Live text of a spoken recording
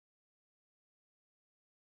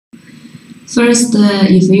First,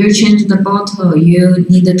 if you change the bottle, you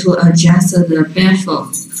need to adjust the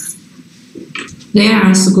baffle. There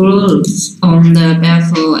are screws on the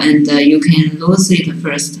baffle and you can lose it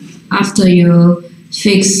first. After you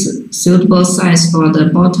fix suitable size for the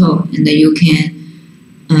bottle, and you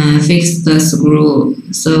can fix the screw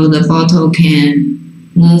so the bottle can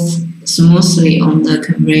move smoothly on the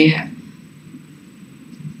conveyor.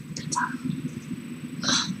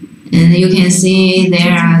 And you can see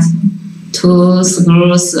there are 2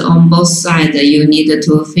 screws on both sides you need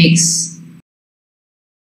to fix.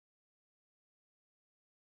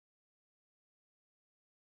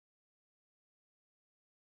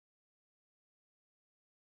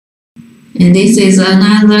 And this is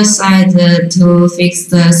another side to fix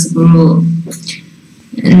the screw.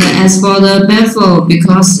 And as for the baffle,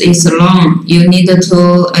 because it's long, you need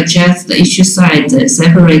to adjust each side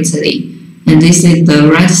separately. And this is the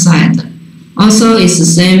right side. Also, it's the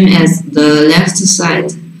same as the left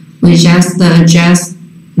side. We just adjust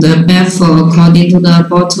the baffle according to the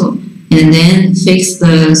bottle and then fix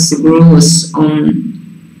the screws on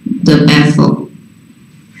the baffle.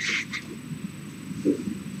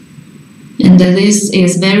 And this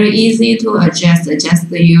is very easy to adjust.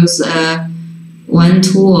 Just use one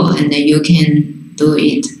tool and you can do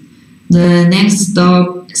it. The next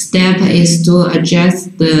step is to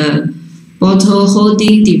adjust the bottle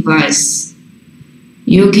holding device.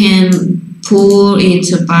 You can pull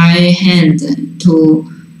it by hand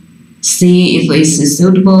to see if it's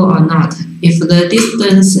suitable or not. If the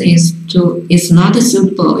distance is not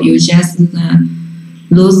suitable, you just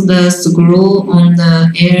lose the screw on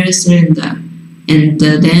the air cylinder and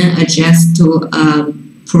then adjust to a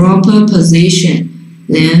proper position.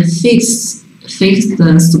 Then fix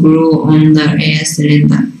the screw on the air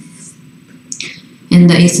cylinder.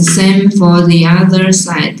 And it's the same for the other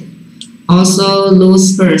side. Also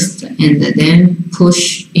loose first and then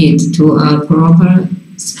push it to a proper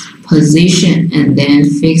position and then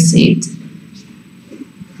fix it.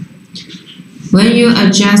 When you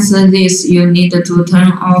adjust this, you need to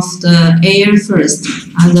turn off the air first,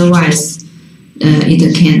 otherwise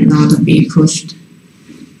it cannot be pushed.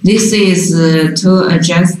 This is to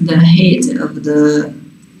adjust the height of the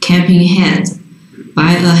capping head.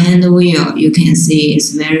 By a hand wheel, you can see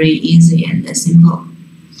it's very easy and simple.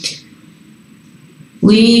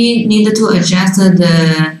 We need to adjust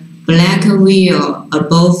the black wheel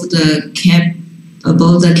above the cap.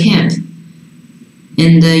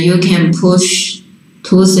 And you can push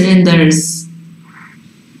 2 cylinders,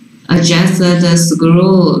 adjust the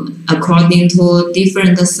screw according to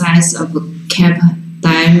different size of cap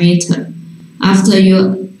diameter. After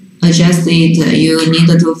you adjust it, you need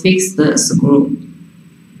to fix the screw.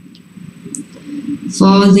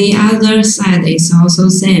 For the other side, it's also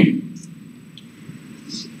same.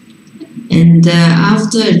 And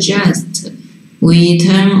after adjust, we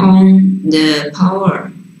turn on the power.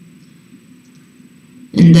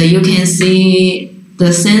 And you can see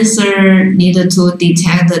the sensor needed to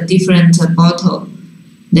detect the different bottle,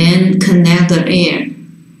 then connect the air.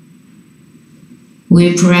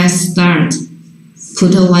 We press start,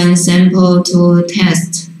 put one sample to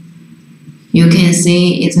test. You can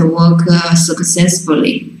see it works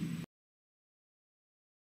successfully.